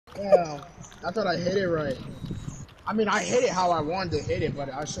Yeah, I thought I hit it right. I mean, I hit it how I wanted to hit it,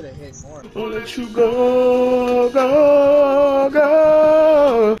 but I should have hit more. I'll let you go, go,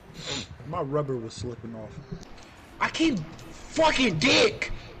 go. My rubber was slipping off. I keep fucking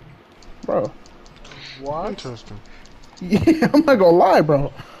dick. Bro. What? Interesting. Yeah, I'm not gonna lie,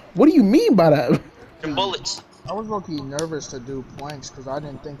 bro. What do you mean by that? And bullets. I was low-key nervous to do planks because I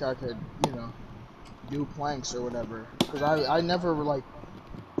didn't think I could, you know, do planks or whatever. Because I never, like,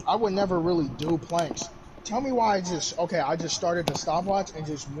 I would never really do planks. Tell me why I just started the stopwatch and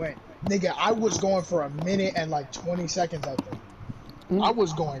just went. Nigga, I was going for a minute and like 20 seconds, I think. I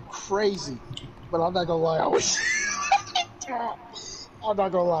was going crazy. But I'm not gonna lie, I'm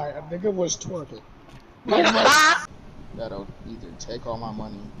not gonna lie, a nigga was twerking. That'll either take all my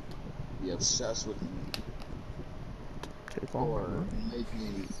money, be obsessed with me, Take all or make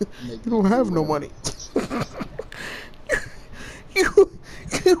me You don't have no money.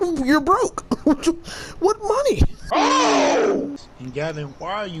 You're broke. What money? Oh! And Gavin,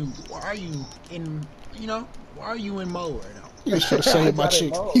 why are you in, why are you in Mo right now? He was for the same my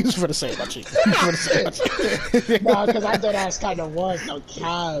cheek. He was for the same my cheek. He was for the same my cheek. Nah, because I thought I was kind of was no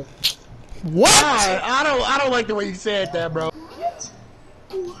cow. What? I don't like the way you said that, bro.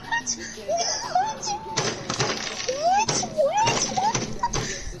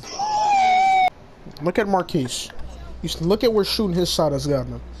 Look at Marquise. Look at where shooting his shot has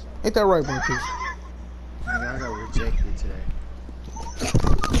gotten him. Ain't that right, Marquise? I got rejected today.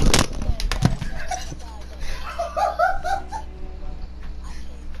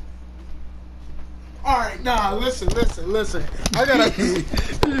 Alright, nah, listen. I gotta...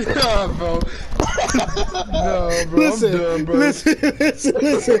 Nah, bro. No, bro. Listen, I'm done, bro. listen. Bro,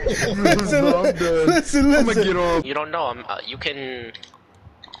 I'm done. Listen. I'm gonna get off. You don't know. You can.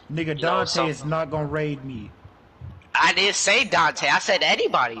 Nigga, You know, Dante is not gonna raid me. I didn't say Dante. I said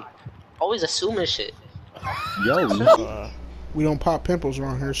anybody. Always assuming shit. Yo, we don't pop pimples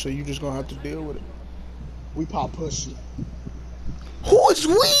around here, so you just gonna have to deal with it. We pop pussy. Who is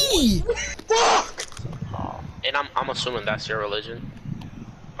we? Fuck! And I'm assuming that's your religion,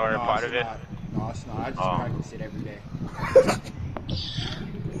 or a part of it. No, it's not. I just practice it every day.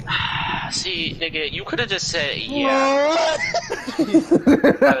 See, nigga, you could have just said yeah. Because,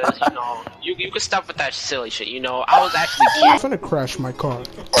 you could stop with that silly shit. I was actually I'm curious. gonna crash my car.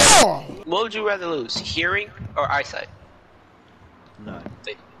 Oh! What would you rather lose, hearing or eyesight? None.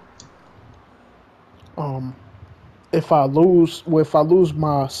 If I lose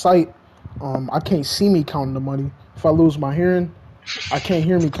my sight, I can't see me counting the money. If I lose my hearing, I can't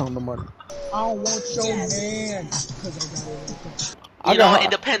hear me counting the money. I don't want your man. It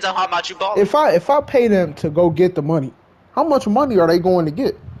depends on how much you ball. If I pay them to go get the money, how much money are they going to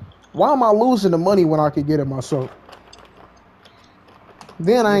get? Why am I losing the money when I could get it myself?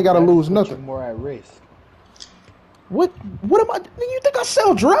 Then I ain't gotta lose nothing. More at risk. What am I? You think I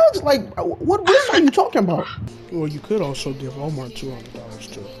sell drugs? Like, what risk are you talking about? Well, you could also give Omar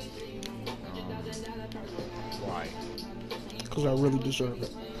 $200 too. Why? Because I really deserve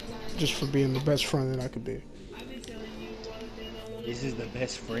it. Just for being the best friend that I could be. This is the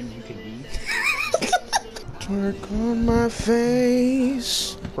best friend you can be. Twerk on my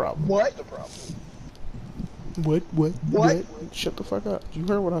face. Problem. What? The problem. What? Shut the fuck up. You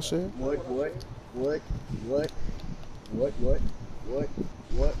heard what I said. What? I'm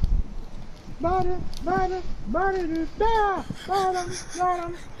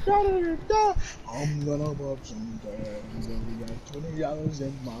gonna pop some tags and we got $20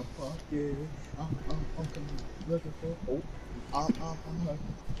 in my pocket. I'm looking for. I'm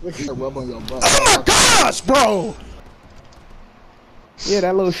looking to rub on your butt. Oh my gosh, bro! Yeah,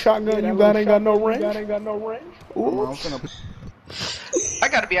 that little shotgun you got ain't got no range. Oops. I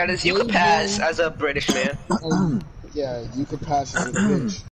gotta be honest. You could pass as a British man. Yeah, you could pass as a bitch.